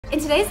In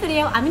today's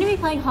video, I'm going to be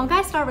playing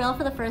Honkai Star Rail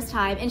for the first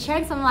time and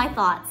sharing some of my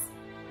thoughts.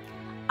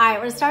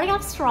 Alright, we're starting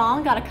off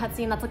strong, got a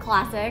cutscene that's a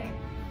classic.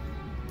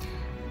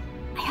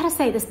 I gotta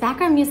say, this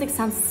background music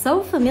sounds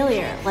so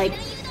familiar. Like,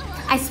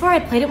 I swear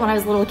I played it when I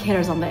was a little kid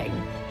or something.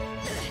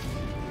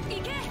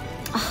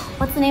 Oh,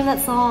 what's the name of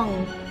that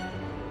song?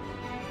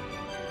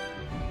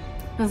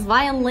 This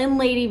violin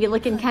lady be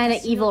looking kind of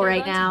evil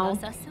right now.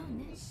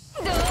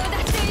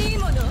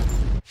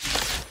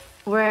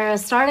 We're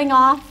starting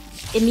off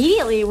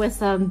immediately with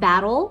some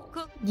battle.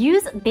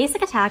 Use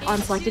basic attack on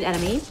selected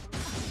enemy.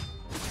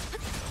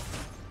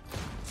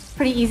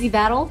 Pretty easy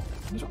battle.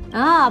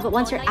 But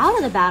once you're out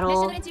of the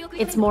battle,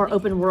 it's more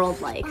open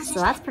world-like,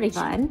 so that's pretty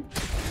fun.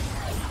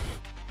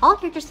 All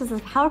characters possess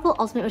a powerful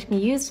ultimate which can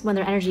be used when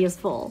their energy is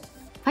full.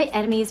 Fight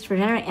enemies to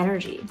regenerate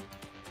energy.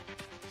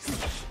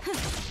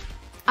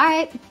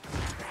 Alright.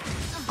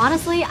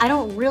 Honestly, I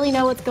don't really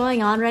know what's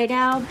going on right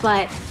now,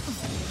 but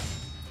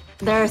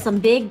there are some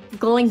big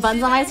glowing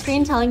buttons on my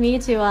screen telling me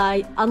to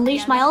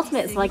unleash my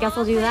ultimate, so I guess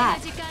I'll do that.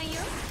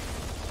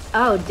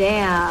 Oh,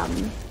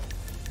 damn.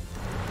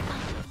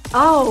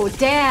 Oh,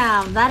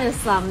 damn, that is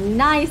some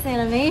nice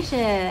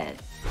animation.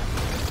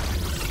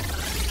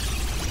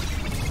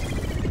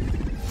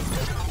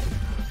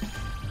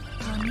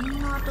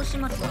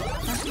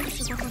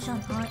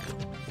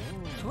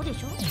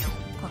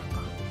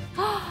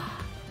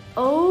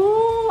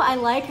 Oh, I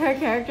like her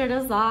character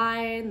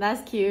design.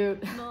 That's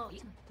cute.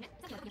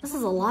 This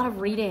is a lot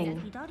of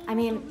reading. I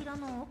mean,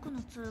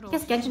 I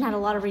guess Genshin had a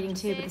lot of reading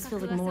too, but this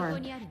feels like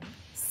more.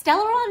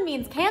 Stellaron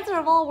means Cancer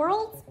of all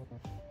worlds?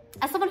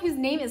 As someone whose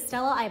name is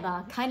Stella,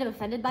 I'm kind of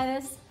offended by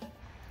this.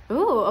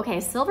 Ooh,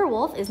 okay, Silver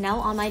Wolf is now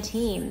on my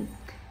team.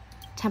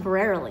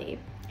 Temporarily.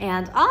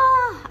 And,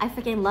 I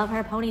freaking love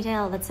her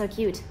ponytail. That's so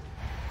cute.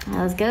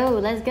 Let's go,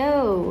 let's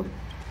go.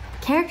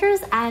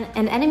 Characters and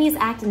enemies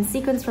act in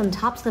sequence from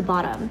top to the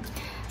bottom.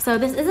 So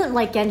this isn't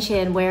like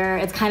Genshin where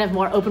it's kind of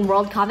more open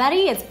world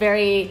combat-y. It's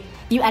very,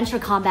 you enter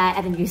combat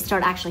and then you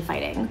start actually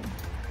fighting.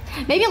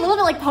 Maybe a little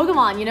bit like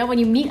Pokemon, you know, when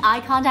you meet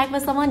eye contact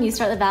with someone, you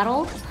start the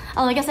battle.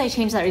 Oh, I guess I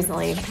changed that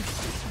recently.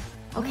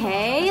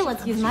 Okay,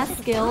 let's use my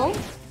skill.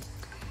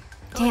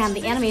 Damn,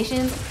 the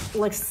animations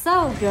look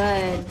so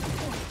good.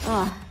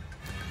 Ugh.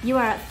 You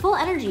are at full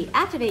energy.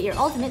 Activate your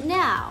ultimate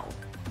now.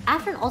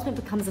 After an ultimate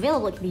becomes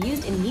available, it can be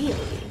used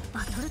immediately.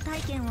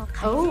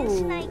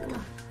 Oh.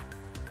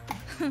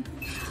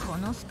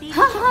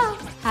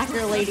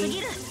 Hacker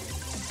lady.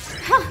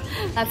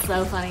 That's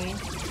so funny.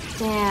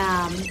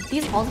 Damn,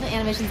 these ultimate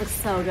animations look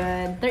so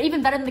good. They're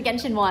even better than the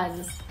Genshin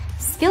ones.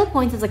 Skill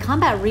points is a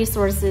combat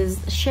resources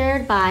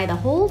shared by the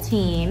whole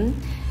team.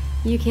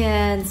 You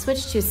can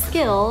switch to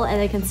skill and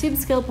then consume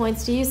skill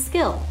points to use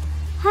skill.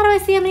 How do I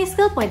see how many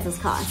skill points this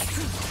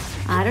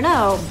costs? I don't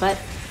know, but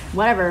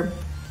whatever.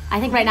 I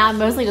think right now I'm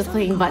mostly just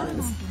clicking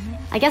buttons.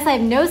 I guess I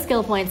have no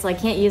skill points, so I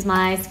can't use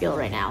my skill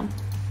right now.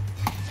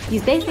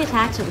 Use basic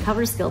attack to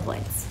recover skill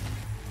points.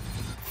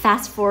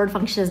 Fast forward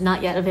function is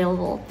not yet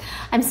available.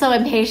 I'm so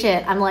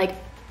impatient. I'm like,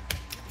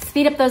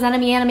 speed up those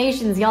enemy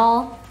animations,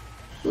 y'all.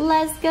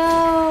 Let's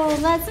go,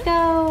 let's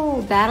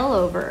go. Battle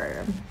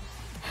over.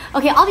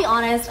 Okay, I'll be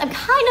honest, I'm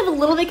kind of a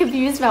little bit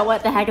confused about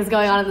what the heck is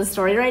going on in the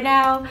story right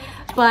now,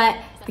 but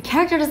the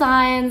character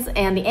designs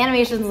and the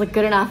animations look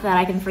good enough that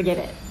I can forget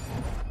it.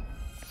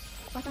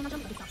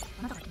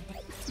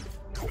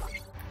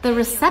 The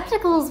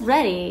receptacle's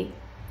ready.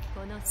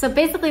 So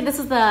basically this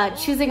is the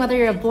choosing whether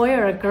you're a boy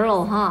or a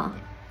girl, huh?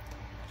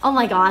 Oh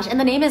my gosh, and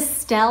the name is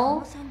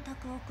Stell?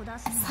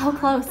 So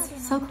close,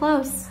 so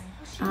close.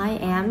 I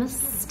am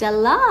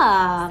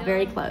Stella.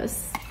 Very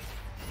close.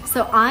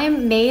 So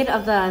I'm made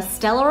of the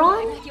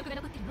Stellaron?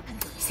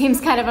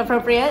 Seems kind of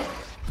appropriate.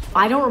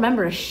 I don't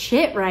remember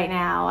shit right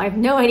now. I have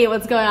no idea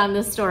what's going on in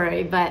this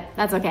story, but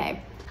that's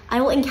okay.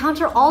 I will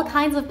encounter all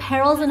kinds of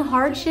perils and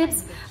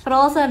hardships, but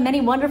also have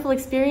many wonderful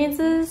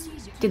experiences.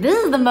 Dude,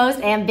 this is the most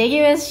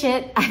ambiguous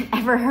shit I've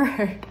ever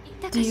heard.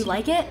 Do you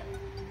like it?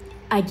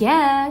 I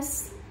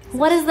guess.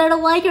 What is there to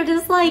like or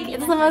dislike?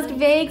 It's the most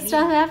vague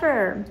stuff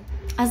ever.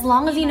 As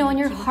long as you know in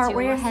your heart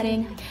where you're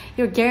heading,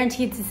 you're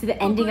guaranteed to see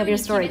the ending of your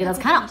story. Dude, that's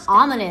kind of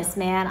ominous,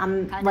 man.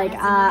 I'm like,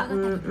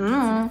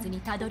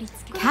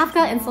 Kafka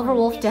and Silver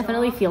Wolf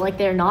definitely feel like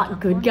they're not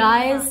good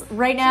guys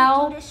right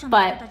now,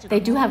 but they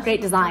do have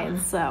great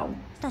designs, so.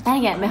 Then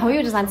again,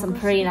 Mihoyo designed some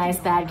pretty nice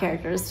bad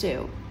characters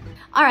too.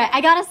 Alright,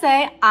 I gotta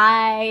say,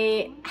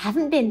 I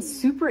haven't been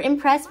super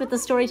impressed with the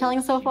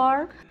storytelling so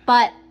far,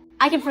 but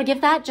I can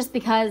forgive that just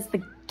because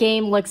the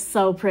game looks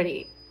so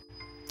pretty.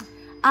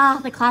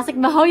 The classic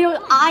Mihoyo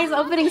eyes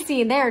opening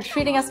scene. They're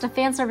treating us to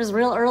fan service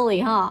real early,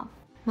 huh?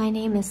 My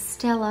name is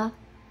Stella.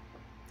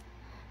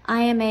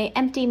 I am a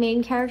empty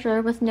main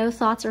character with no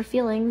thoughts or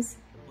feelings.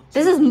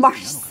 This is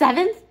March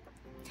 7th?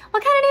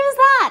 What kind of name is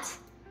that?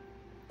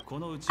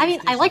 I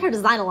mean, I like her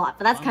design a lot,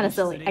 but that's kind of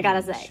silly, I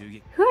gotta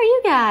say. Who are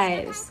you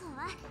guys?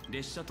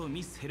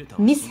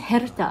 Miss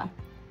Herta.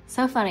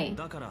 So funny.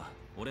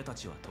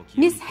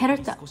 Miss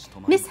Herta.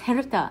 Miss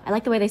Herta. I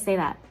like the way they say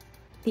that.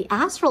 The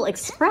Astral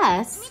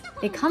Express?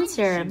 It comes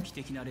here.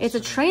 It's a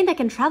train that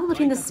can travel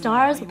between the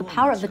stars with the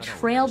power of the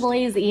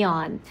Trailblaze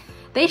Eon.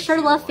 They sure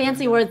love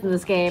fancy words in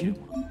this game.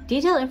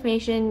 Detailed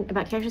information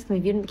about characters can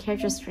be viewed in the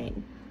character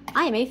screen.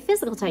 I am a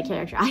physical type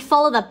character. I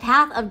follow the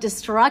path of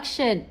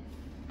destruction.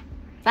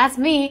 That's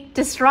me.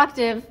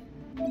 Destructive.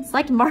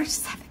 Select March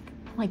 7th.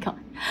 Oh my god.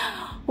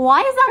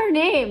 Why is that her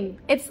name?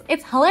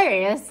 It's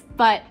hilarious,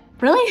 but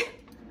really?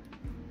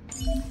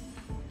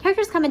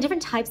 Characters come in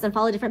different types and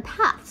follow different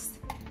paths.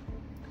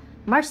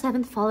 March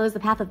 7th follows the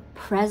path of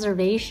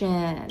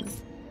preservation.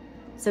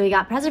 So we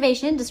got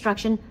preservation,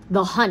 destruction,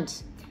 the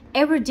hunt,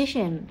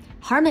 erudition,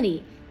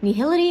 harmony,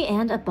 nihility,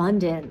 and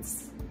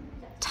abundance.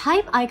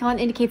 Type icon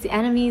indicates the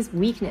enemy's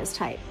weakness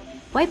type.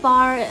 White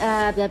bar,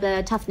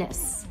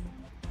 toughness.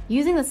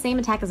 Using the same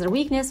attack as their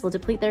weakness will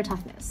deplete their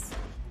toughness.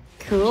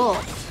 Cool.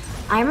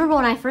 I remember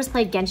when I first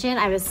played Genshin,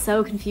 I was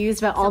so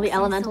confused about all the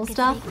elemental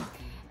stuff.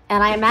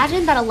 And I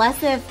imagine that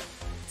unless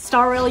if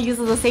Star Rail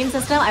uses the same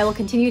system, I will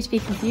continue to be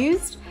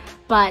confused.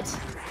 But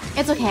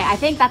it's okay. I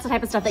think that's the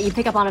type of stuff that you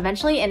pick up on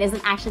eventually and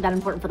isn't actually that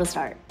important for the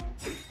start.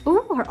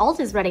 Ooh, her ult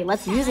is ready.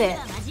 Let's use it.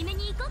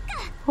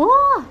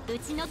 Ooh.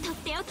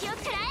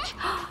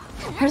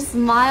 Her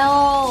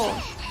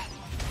smile.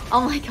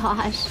 Oh my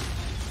gosh.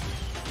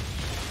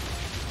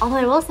 Although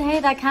I will say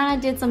that kind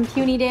of did some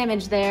puny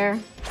damage there.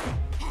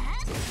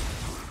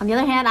 On the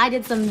other hand, I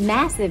did some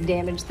massive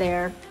damage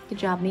there. Good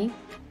job, me.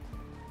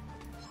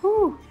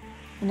 Whew.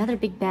 Another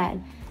big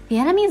bad. The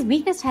enemy's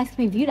weakness types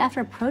can be viewed after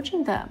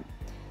approaching them.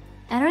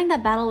 Entering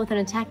that battle with an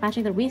attack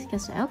matching their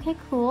weakness. Okay,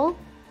 cool.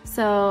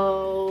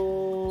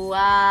 So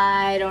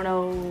I don't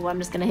know. I'm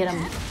just gonna hit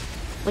him.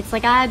 Looks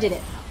like I did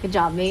it. Good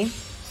job, me.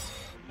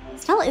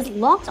 Stella is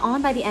locked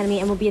on by the enemy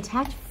and will be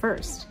attacked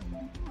first.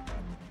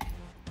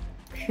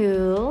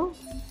 Cool.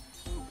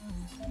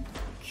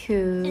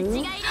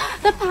 Cool.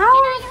 The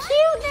power of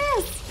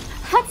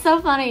cuteness! That's so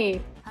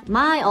funny.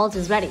 My ult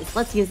is ready.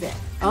 Let's use it.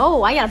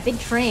 Oh, I got a big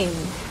train.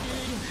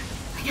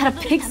 I got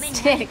a big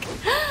stick.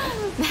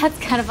 That's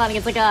kind of funny.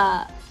 It's like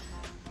a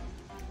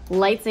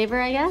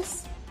lightsaber, I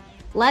guess.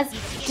 Let's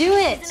do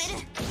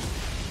it!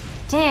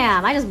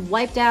 Damn, I just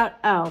wiped out...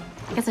 Oh,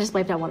 I guess I just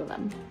wiped out one of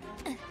them.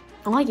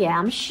 Oh yeah,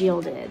 I'm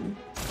shielded.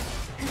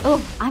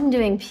 Oh, I'm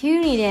doing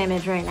puny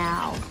damage right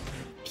now.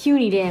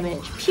 Puny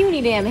damage.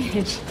 Puny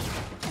damage.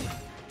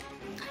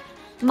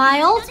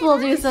 My ult will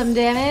do some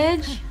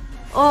damage.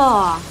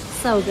 Oh,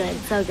 so good,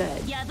 so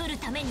good.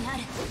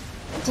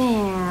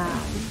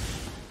 Damn.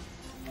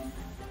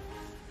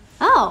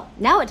 Oh,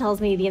 now it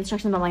tells me the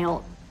instructions about my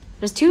ult.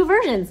 There's two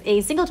versions,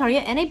 a single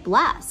target and a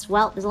blast.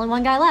 Well, there's only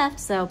one guy left,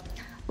 so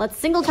let's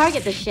single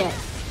target this shit.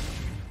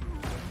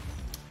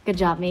 Good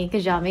job, me.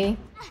 Good job, me.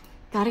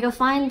 Gotta go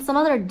find some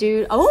other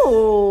dude.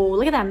 Oh,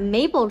 look at that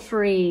maple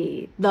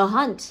tree. The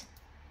hunt.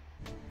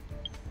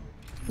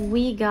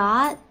 We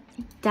got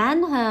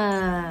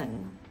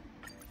Danheng.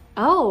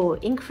 Oh,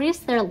 increase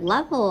their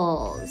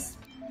levels.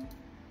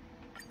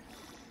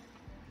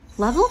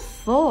 Level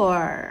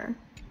 4.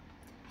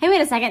 Hey,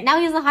 wait a second. Now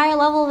he's a higher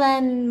level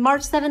than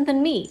March 7th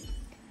and me.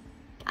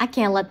 I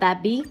can't let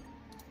that be.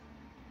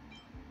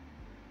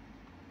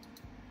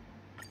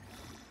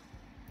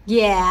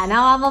 Yeah,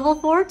 now I'm level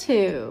 4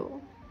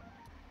 too.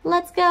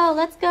 Let's go,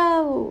 let's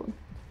go.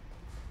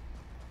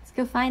 Let's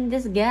go find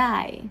this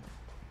guy.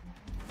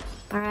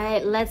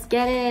 Alright, let's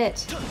get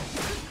it.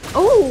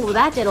 Oh,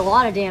 that did a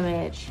lot of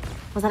damage.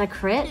 Was that a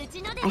crit?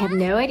 I have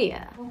no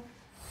idea.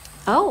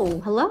 Oh,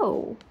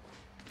 hello.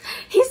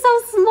 He's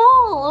so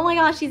small! Oh my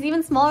gosh, he's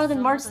even smaller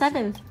than March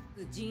 7th.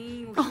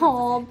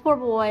 Oh, poor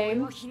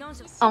boy.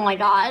 Oh my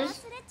gosh.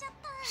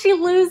 She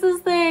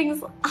loses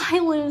things. I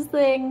lose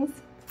things.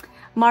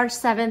 March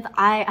 7th,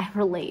 I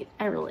relate.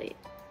 I relate.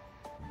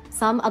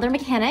 Some other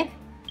mechanic.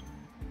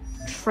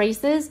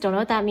 Traces, don't know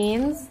what that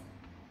means.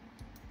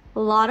 A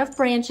lot of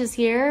branches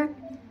here.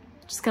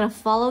 Just gonna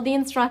follow the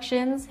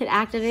instructions, hit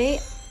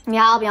activate.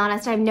 Yeah, I'll be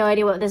honest, I have no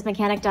idea what this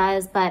mechanic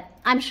does, but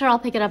I'm sure I'll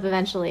pick it up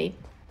eventually.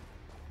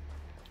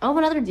 Oh,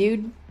 another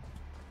dude.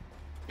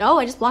 Oh,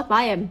 I just walked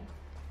by him.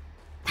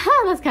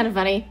 That's kind of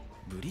funny.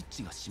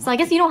 So I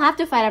guess you don't have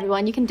to fight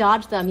everyone, you can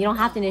dodge them, you don't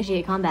have to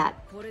initiate combat.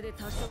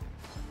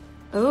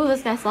 Oh,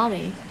 this guy saw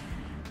me.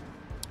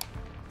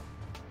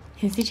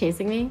 Is he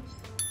chasing me?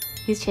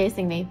 He's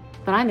chasing me,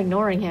 but I'm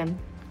ignoring him.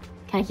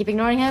 Can I keep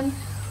ignoring him?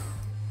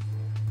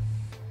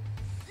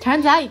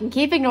 Turns out you can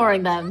keep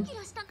ignoring them.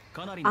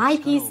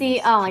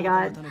 IPC, oh my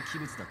god.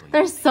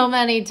 There's so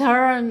many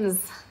terms.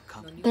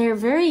 They're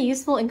very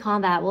useful in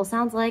combat. Well,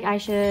 sounds like I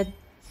should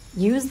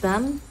use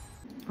them.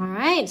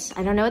 Alright,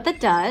 I don't know what that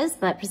does,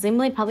 but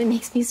presumably it probably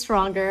makes me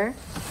stronger.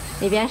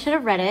 Maybe I should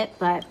have read it,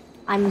 but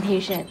I'm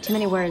impatient. Too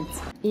many words.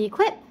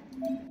 Equip.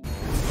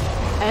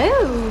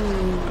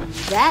 Oh,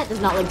 that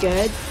does not look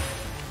good.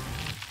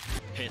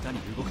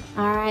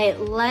 Alright,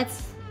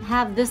 let's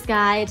have this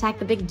guy attack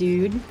the big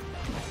dude.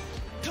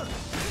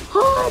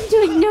 Oh, I'm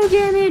doing no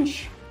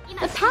damage!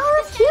 The power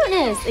of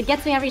cuteness! It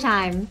gets me every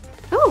time.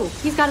 Oh,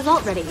 he's got his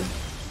ult ready.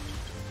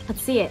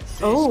 Let's see it.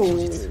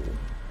 Oh.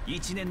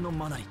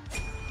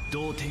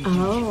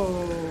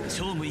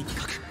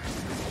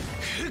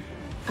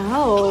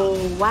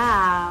 Oh,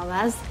 wow,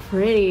 that's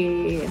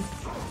pretty.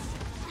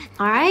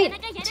 Alright,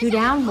 2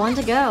 down, 1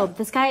 to go.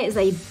 This guy is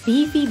a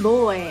beefy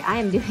boy. I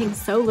am doing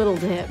so little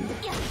to him.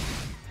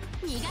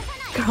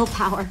 Girl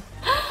power.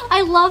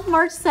 I love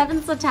March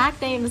 7th's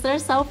attack names. They're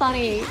so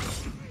funny.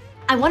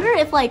 I wonder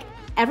if, like,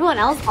 everyone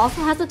else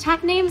also has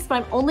attack names,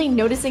 but I'm only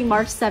noticing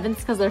March 7th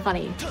because they're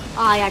funny.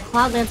 Oh, yeah,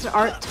 Cloud Lancer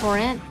Art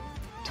Torrent.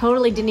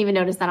 Totally didn't even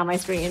notice that on my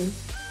screen.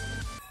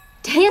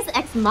 Deus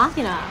Ex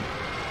Machina.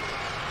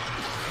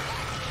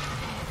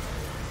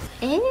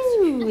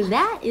 Ew,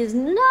 that is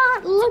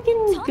not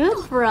looking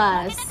good for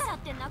us.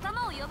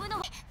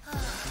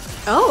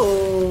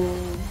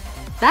 Oh,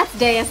 that's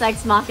Deus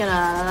Ex Machina.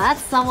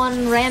 That's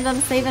someone random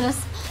saving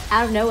us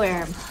out of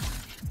nowhere.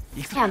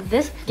 Damn,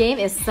 this game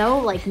is so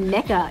like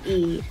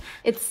mecha-y.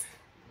 It's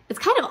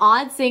kind of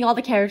odd seeing all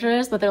the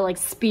characters, but they're like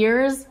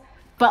spears,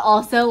 but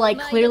also like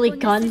clearly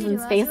guns and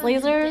space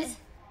lasers.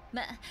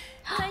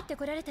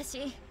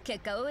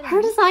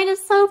 Her design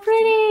is so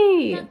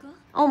pretty.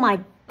 Oh my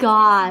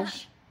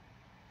gosh.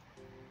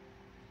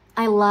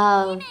 I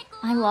love.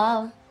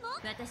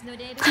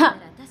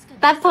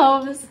 That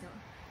pose.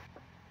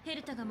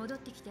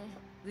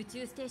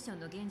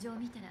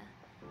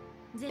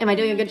 Am I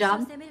doing a good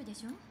job?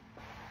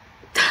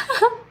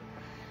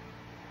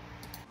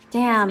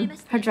 Damn,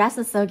 her dress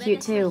is so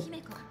cute too.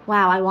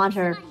 Wow, I want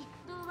her.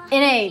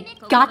 In a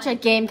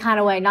gacha game kind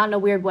of way, not in a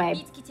weird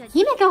way.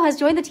 Himeko has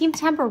joined the team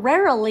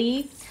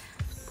temporarily.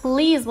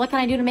 Please, what can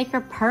I do to make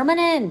her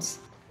permanent?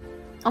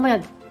 Oh my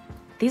god,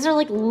 these are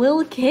like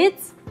little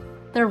kids?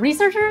 They're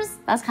researchers?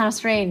 That's kind of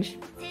strange.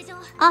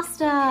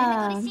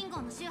 Asta.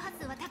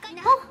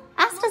 Oh,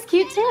 Asta's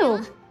cute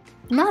too.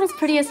 Not as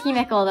pretty as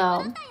Himeko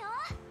though.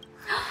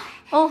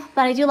 Oh,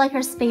 but I do like her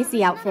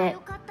spacey outfit.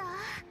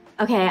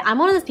 Okay, I'm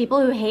one of those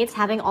people who hates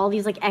having all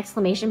these like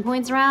exclamation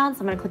points around,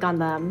 so I'm gonna click on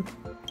them.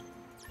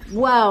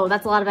 Whoa,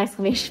 that's a lot of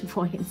exclamation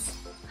points.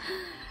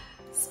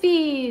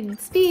 Speed,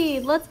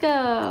 speed, let's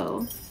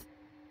go.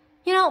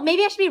 You know,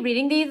 maybe I should be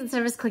reading these instead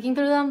of just clicking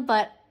through them,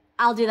 but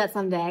I'll do that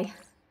someday.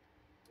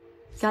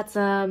 Got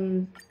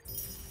some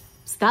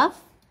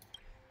stuff.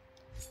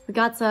 We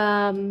got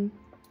some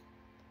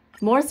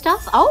more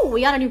stuff. Oh,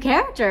 we got a new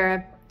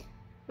character.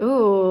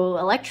 Ooh,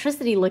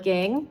 electricity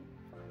looking.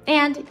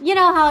 And you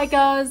know how it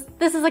goes.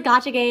 This is a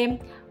gacha game.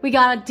 We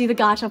gotta do the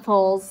gacha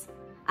pulls.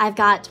 I've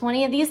got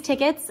 20 of these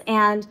tickets,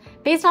 and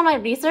based on my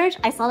research,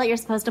 I saw that you're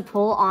supposed to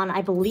pull on,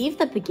 I believe,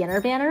 the beginner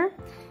banner.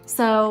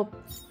 So,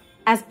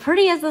 as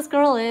pretty as this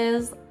girl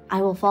is,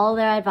 I will follow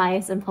their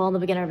advice and pull on the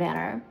beginner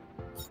banner.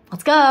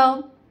 Let's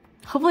go.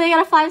 Hopefully I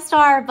got a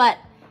 5-star, but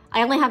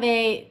I only have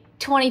a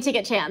 20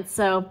 ticket chance,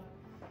 so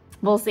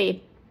we'll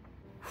see.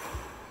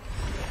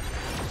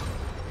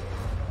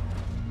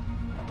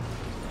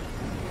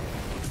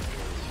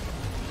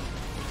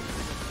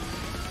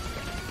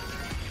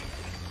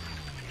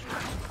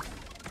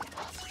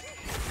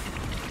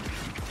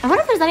 I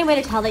wonder if there's any way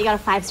to tell that you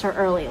got a 5-star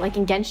early. Like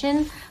in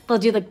Genshin, they'll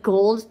do the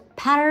gold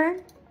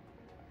pattern.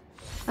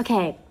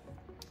 Okay.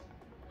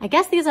 I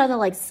guess these are the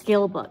like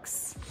skill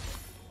books.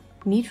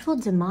 Mutual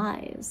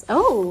demise.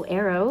 Oh,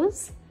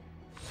 arrows.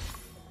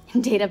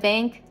 Data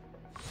bank.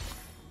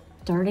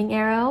 Darting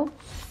arrow.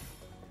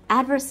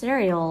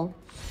 Adversarial.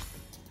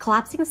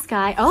 Collapsing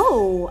sky.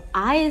 Oh,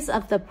 eyes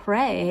of the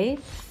prey.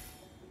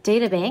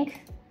 Data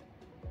bank.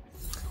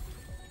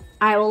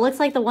 Alright, well, looks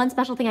like the one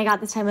special thing I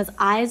got this time was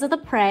Eyes of the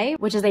Prey,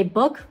 which is a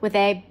book with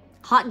a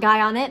hot guy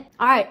on it.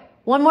 Alright,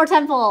 one more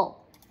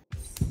temple.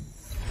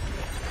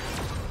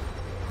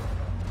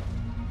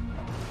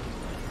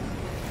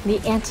 The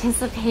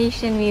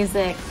anticipation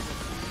music.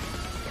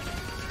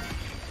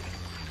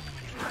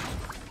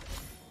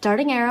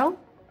 Darting arrow.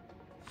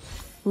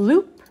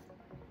 Loop.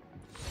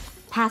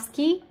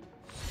 Passkey.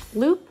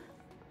 Loop.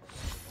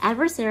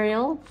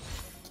 Adversarial.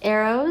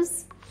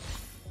 Arrows.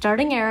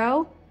 Darting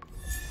arrow.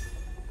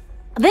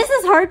 This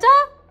is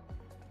Herta?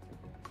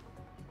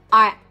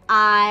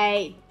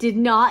 I did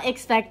not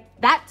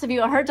expect that to be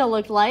what Herta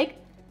looked like.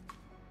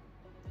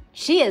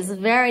 She is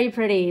very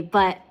pretty,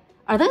 but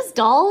are those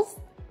dolls?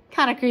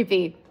 Kind of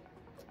creepy.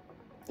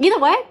 Either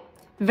way,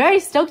 very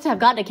stoked to have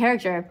gotten a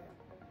character.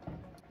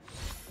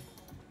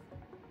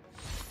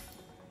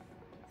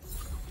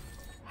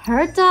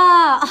 Herta!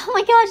 Oh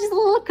my gosh, she's a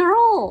little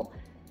girl.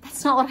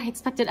 That's not what I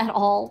expected at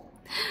all.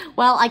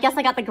 Well, I guess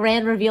I got the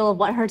grand reveal of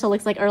what Herta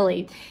looks like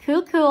early.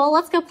 Cool,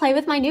 let's go play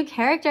with my new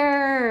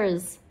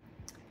characters.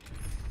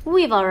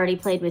 We've already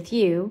played with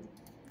you.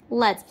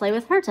 Let's play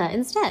with Herta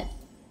instead.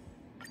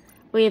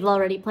 We've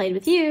already played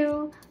with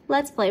you.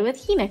 Let's play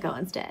with Himeko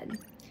instead.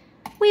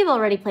 We've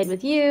already played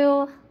with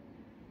you.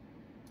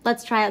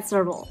 Let's try out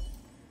Serval.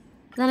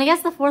 Then I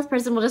guess the 4th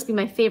person will just be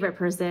my favorite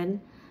person.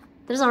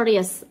 There's already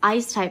a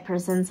ice type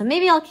person, so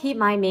maybe I'll keep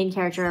my main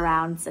character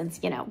around since,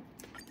 you know,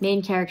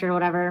 main character or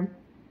whatever.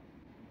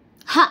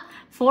 Ha!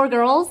 4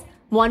 girls,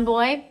 1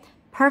 boy,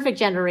 perfect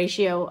gender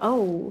ratio.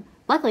 Oh,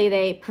 luckily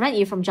they prevent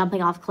you from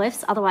jumping off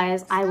cliffs,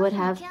 otherwise I would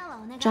have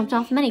jumped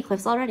off many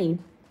cliffs already.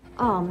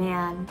 Oh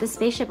man, this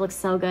spaceship looks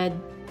so good.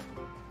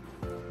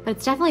 But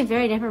it's definitely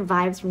very different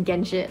vibes from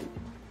Genshin.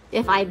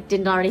 If I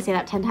didn't already say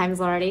that 10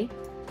 times already.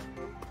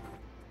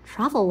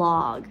 Travel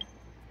log.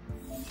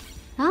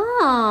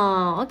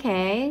 Oh,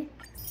 okay.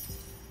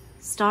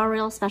 Star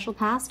Rail special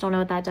pass, don't know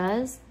what that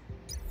does.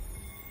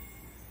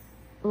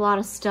 A lot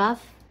of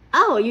stuff.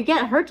 Oh, you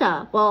get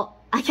Herta. Well,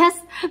 I guess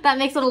that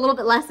makes it a little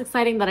bit less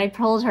exciting that I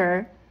pulled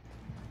her.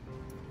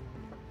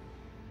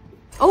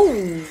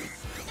 Oh!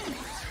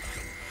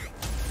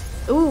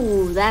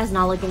 Ooh, that is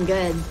not looking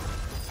good.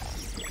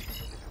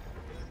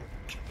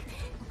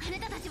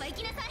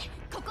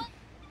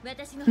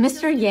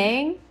 Mr.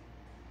 Yang?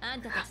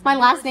 My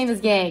last name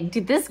is Yang.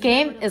 Dude, this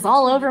game is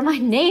all over my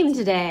name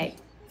today.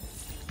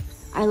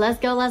 Alright, let's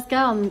go, let's go.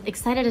 I'm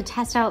excited to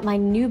test out my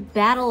new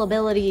battle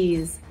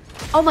abilities.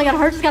 Oh my god,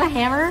 her just got a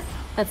hammer?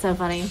 That's so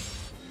funny.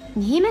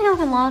 Himeko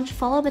can launch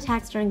follow-up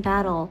attacks during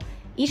battle.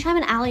 Each time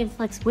an ally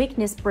inflicts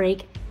weakness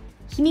break,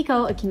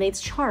 Himeko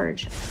accumulates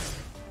charge.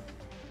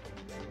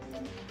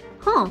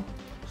 Huh.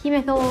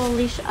 Himeko will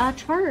unleash a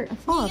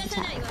follow-up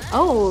attack.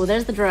 Oh,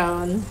 there's the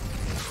drone.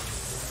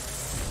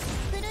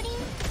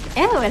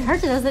 Ew, and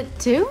Herta does it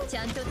too?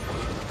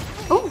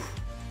 Oh,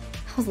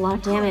 that was a lot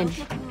of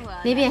damage.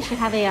 Maybe I should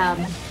have a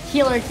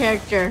healer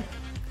character.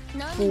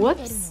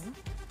 Whoops.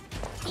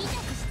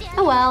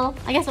 Oh well,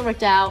 I guess it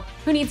worked out.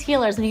 Who needs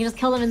healers when you can just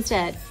kill them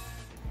instead?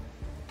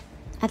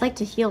 I'd like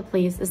to heal,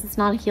 please. Is this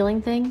not a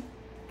healing thing?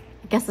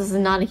 I guess this is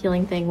not a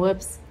healing thing.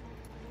 Whoops.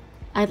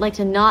 I'd like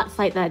to not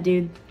fight that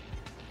dude.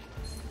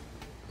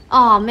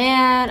 Aw,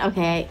 man.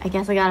 Okay, I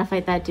guess I gotta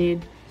fight that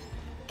dude.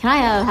 Can I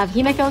have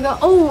Himeko go?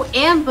 Oh,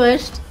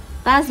 ambushed!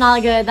 That's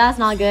not good. That's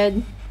not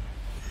good.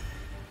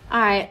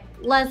 Alright,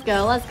 let's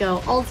go. Let's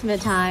go. Ultimate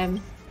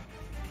time.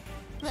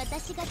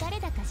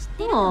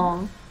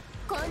 Oh.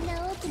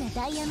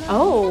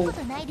 Oh.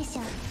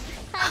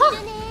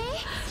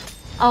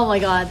 Oh my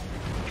god.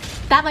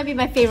 That might be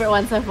my favorite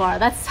one so far.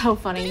 That's so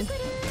funny.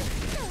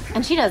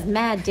 And she does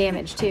mad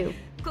damage too.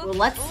 Well,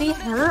 let's see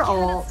her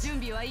ult.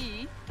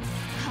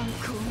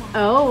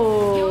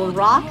 Oh,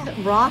 rock.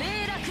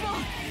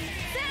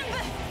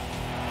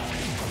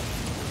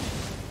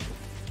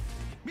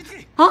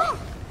 Huh?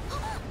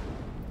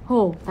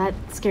 Oh, that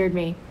scared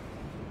me.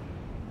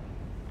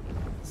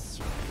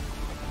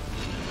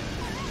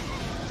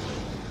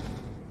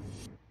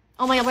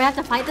 Oh my god, we have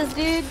to fight this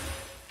dude?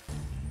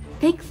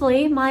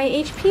 Thankfully, my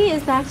HP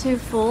is back to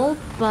full,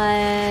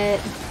 but...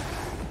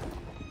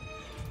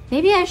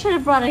 maybe I should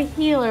have brought a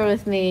healer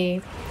with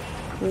me.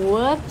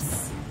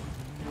 Whoops.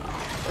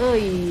 Ooh,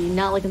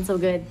 not looking so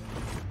good.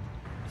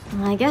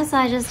 I guess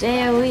I just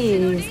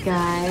AoE these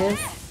guys.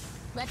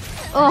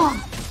 Oh,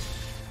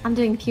 I'm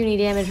doing puny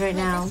damage right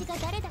now.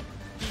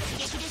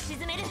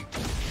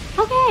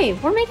 Okay,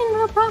 we're making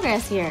real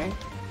progress here.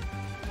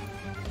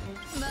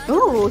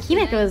 Ooh,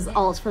 Himeko's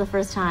ult for the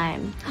first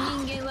time.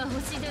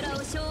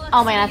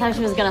 Oh man, I thought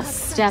she was gonna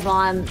step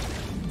on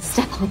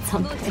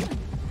something.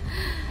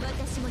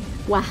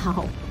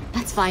 Wow,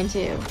 that's fine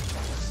too.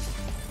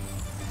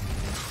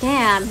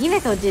 Damn,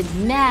 Himeko did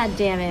mad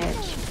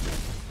damage.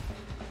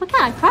 We're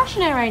kind of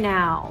crushing it right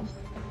now.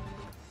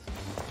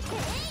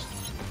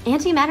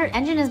 Antimatter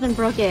engine has been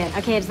broken.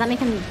 Okay, does that make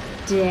him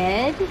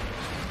dead?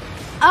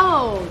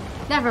 Oh,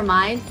 never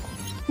mind.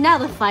 Now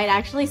the fight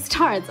actually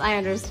starts, I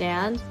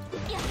understand.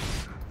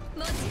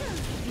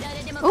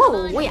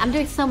 Oh, wait, I'm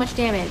doing so much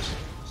damage.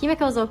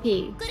 Himeko's OP.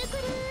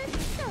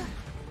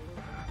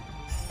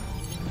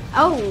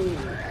 Oh,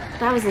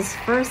 that was his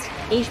first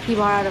HP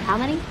bar out of how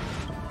many?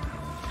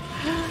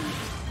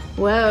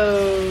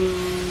 Whoa.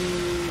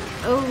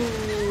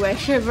 Oh, I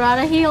should have brought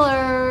a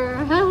healer.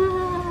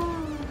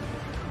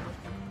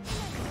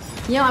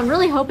 You know, I'm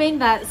really hoping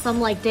that some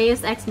like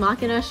Deus Ex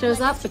Machina shows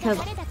up because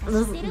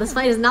this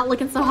fight is not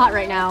looking so hot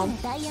right now.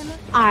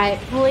 Alright,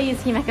 please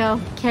Himeko,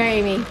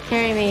 carry me,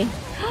 carry me.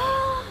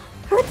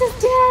 Herta's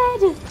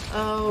dead!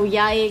 Oh,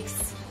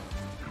 yikes.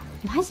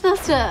 Am I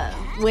supposed to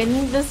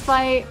win this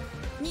fight?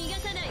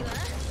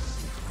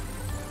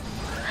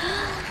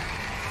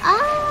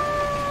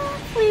 Ah,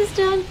 please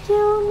don't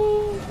kill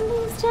me.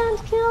 Please don't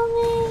kill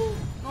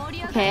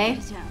me. Okay.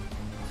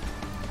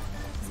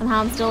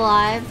 Somehow I'm still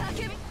alive.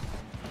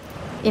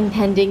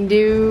 Impending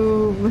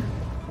doom.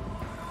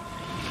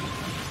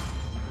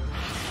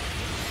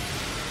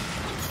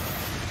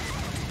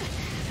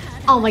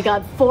 Oh my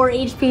god, 4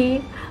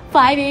 HP,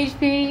 5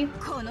 HP.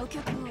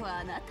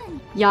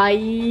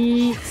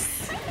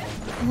 Yikes.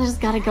 I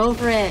just gotta go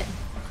for it.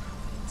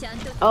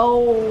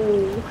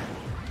 Oh.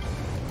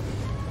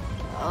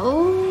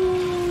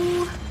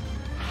 Oh.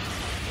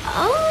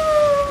 Oh.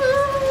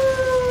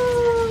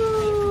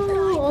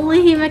 Only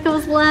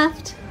Himeko's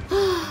left.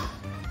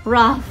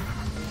 Rough.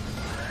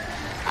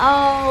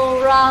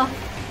 Oh, rough.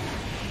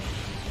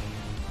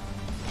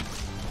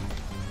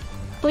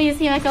 Please,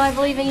 Himeko, I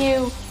believe in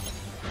you.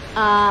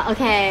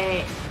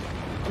 Okay.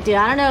 Dude,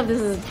 I don't know if this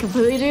is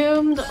completely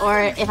doomed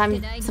or if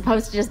I'm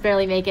supposed to just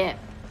barely make it.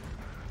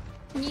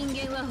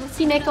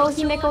 Himeko,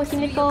 Himeko,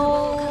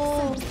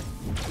 Himeko.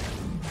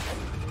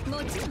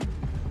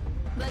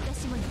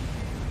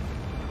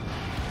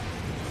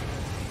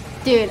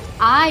 Dude,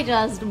 I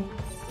just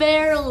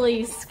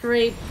barely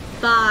scraped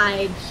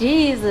by.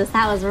 Jesus,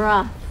 that was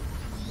rough.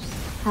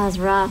 That was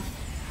rough.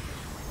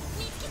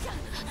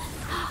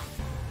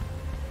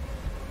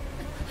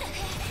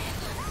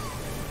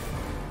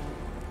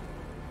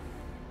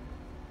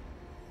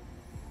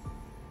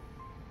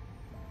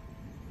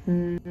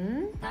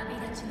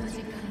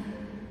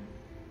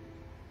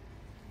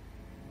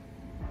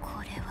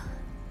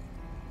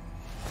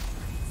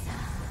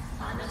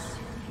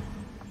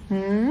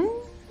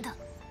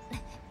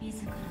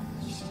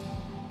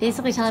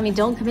 Basically telling me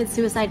don't commit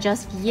suicide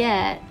just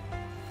yet.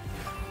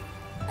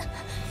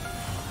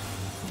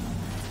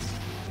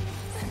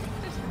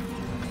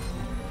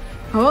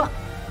 Oh.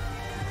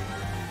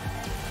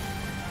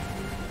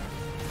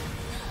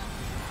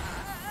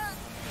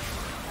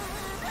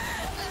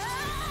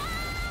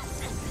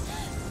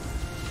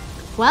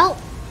 Well,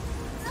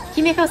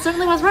 Kimiko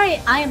certainly was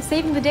right. I am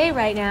saving the day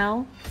right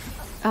now.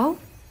 Oh?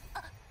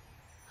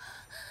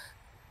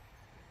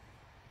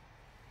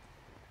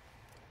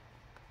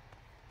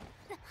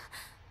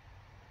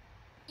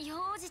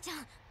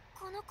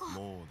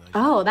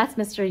 Oh, that's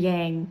Mr.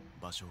 Yang.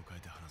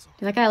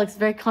 That guy looks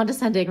very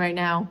condescending right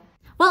now.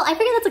 Well, I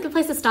figured that's a good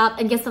place to stop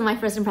and get some of my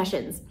first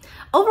impressions.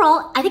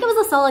 Overall, I think it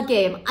was a solid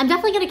game. I'm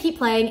definitely gonna keep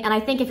playing, and I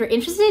think if you're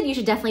interested, you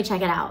should definitely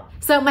check it out.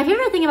 So my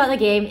favorite thing about the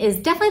game is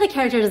definitely the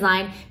character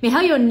design.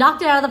 Mihoyo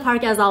knocked it out of the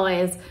park as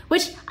always,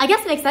 which I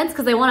guess makes sense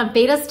because they want to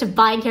bait us to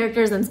buying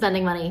characters and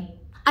spending money.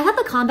 I thought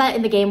the combat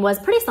in the game was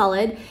pretty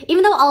solid,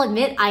 even though I'll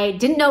admit I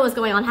didn't know what was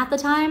going on half the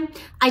time.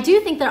 I do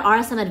think there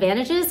are some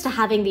advantages to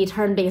having the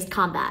turn-based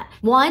combat.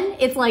 One,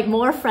 it's like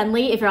more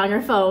friendly if you're on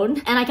your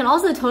phone, and I can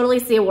also totally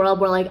see a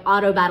world where like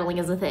auto battling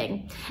is a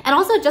thing. And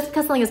also just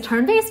because something is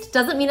turn-based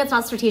doesn't mean it's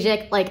not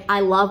strategic. Like I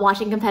love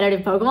watching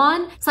competitive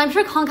Pokemon, so I'm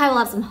sure Honkai will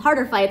have some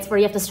harder fights where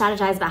you have to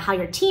strategize about how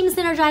your team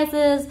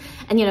synergizes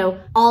and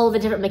all of the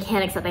different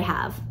mechanics that they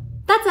have.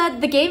 That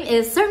said, the game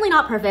is certainly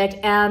not perfect,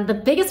 and the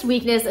biggest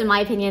weakness, in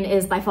my opinion,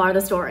 is by far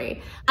the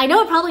story. I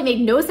know it probably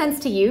made no sense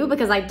to you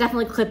because I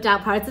definitely clipped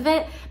out parts of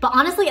it, but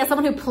honestly, as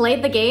someone who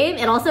played the game,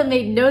 it also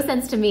made no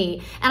sense to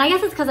me. And I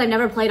guess it's because I've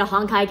never played a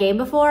Honkai game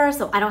before,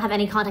 so I don't have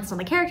any context on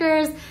the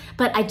characters,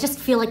 but I just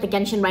feel like the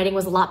Genshin writing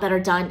was a lot better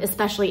done,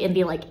 especially in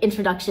the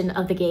introduction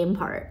of the game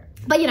part.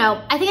 But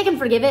I think I can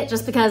forgive it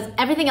just because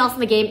everything else in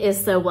the game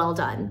is so well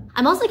done.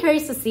 I'm also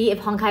curious to see if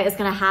Honkai is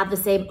going to have the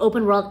same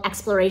open world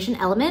exploration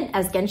element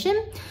as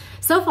Genshin.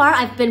 So far,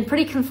 I've been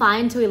pretty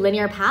confined to a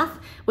linear path,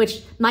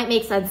 which might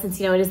make sense since,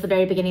 it is the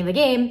very beginning of the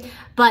game.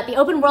 But the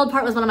open world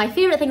part was one of my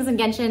favorite things in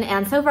Genshin,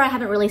 and so far I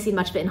haven't really seen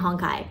much of it in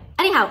Honkai.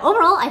 Anyhow,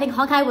 overall, I think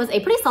Honkai was a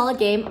pretty solid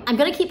game. I'm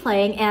gonna keep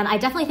playing, and I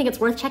definitely think it's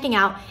worth checking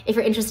out if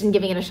you're interested in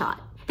giving it a shot.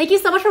 Thank you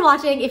so much for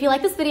watching. If you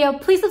like this video,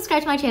 please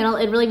subscribe to my channel.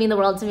 It'd really mean the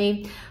world to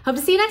me. Hope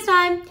to see you next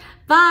time.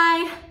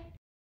 Bye!